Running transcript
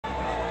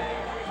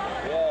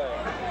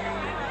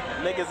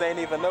Niggas ain't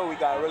even know we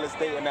got real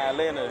estate in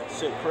Atlanta.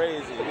 Shit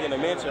crazy. We in a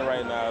mansion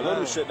right now.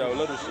 Little shit though,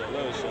 little shit.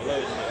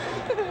 Okay.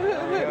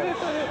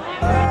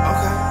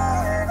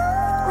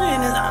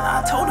 Man,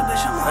 I told the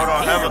bitch, I'm like,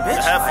 hold on, bitch,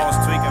 the headphones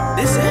like, tweaking.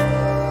 This it?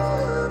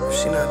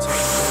 She not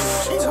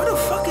talking. Where the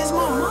fuck is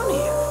my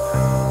money?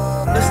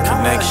 Listen,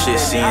 Connect shit,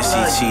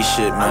 CNCT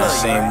shit, man.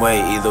 Same way,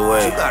 either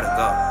way. You gotta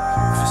go.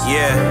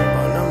 Yeah.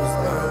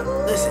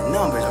 Listen,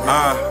 numbers,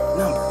 man.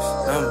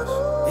 Numbers.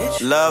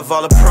 Bitch. Love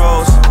all the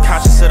pros,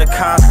 conscious of the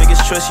cons.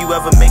 Biggest choice you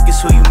ever make is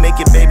who you make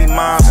it, baby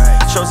moms.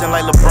 Chosen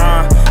like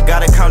LeBron,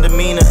 got a calm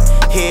demeanor.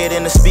 Hear it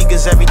in the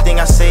speakers, everything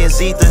I say is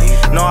ether.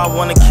 Know I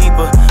wanna keep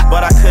her,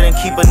 but I couldn't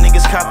keep her.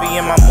 Niggas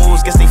copying my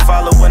moves, guess they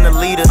following the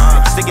leader.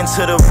 Sticking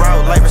to the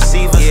route like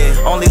receivers.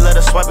 Only let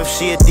her swipe if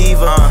she a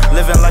diva.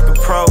 Living like a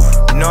pro,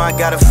 know I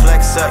gotta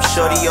flex up.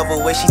 Shorty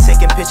overweight, she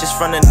taking pictures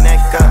from the neck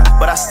up,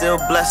 but I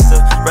still blessed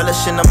her.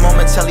 Relish in the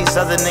moment, tell these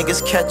other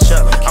niggas catch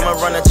up. I'ma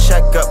run a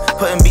checkup,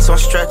 putting beats on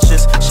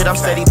stretches. Shit, I'm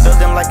steady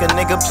building like a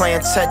nigga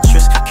playing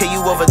Tetris. Kill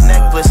you over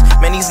necklace,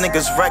 man, these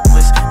niggas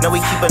reckless. Know we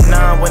keep a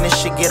 9 when this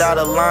shit get out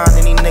of line.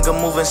 Any nigga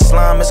moving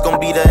slime, it's gon'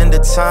 be the end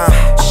of time.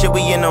 Shit,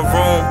 we in the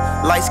room,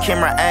 lights,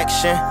 camera,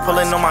 action.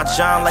 Pulling on my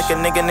John like a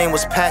nigga name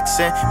was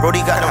Paxson. Brody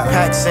got them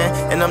packs in,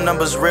 and them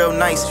numbers real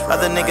nice.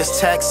 Other niggas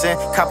taxing,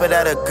 cop it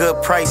at a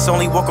good price.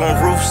 Only walk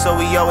on roofs, so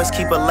we always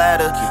keep a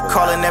ladder.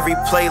 Calling every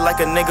play like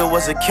a nigga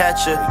was a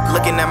catcher.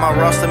 Looking at my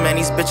roster, man,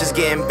 these bitches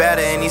getting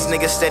better. And these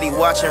niggas steady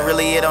watching,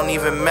 really it don't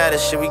even matter.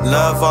 Shit, we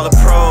love all the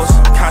pros,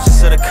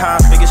 conscious of the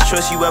cons. Biggest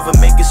choice you ever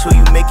make is who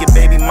you make it,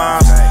 baby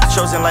moms.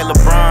 Chosen like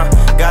LeBron,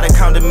 got a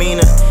calm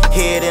demeanor.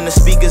 Hear it in the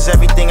speakers,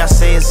 everything I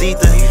say is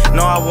ether.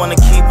 Know I wanna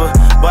keep her,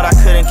 but I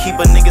couldn't keep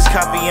her. Niggas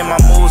copying my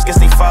moves, guess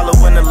they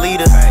following the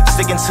leader.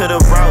 Sticking to the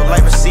route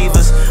like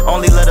receivers.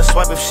 Only let her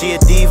swipe if she a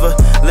diva.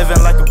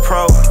 Living like a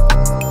pro.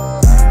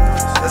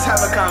 Let's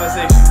have a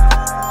conversation.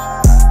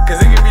 Cause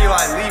it could be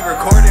like leave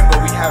recording,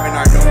 but we having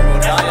our normal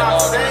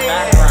dialogue in the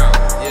background.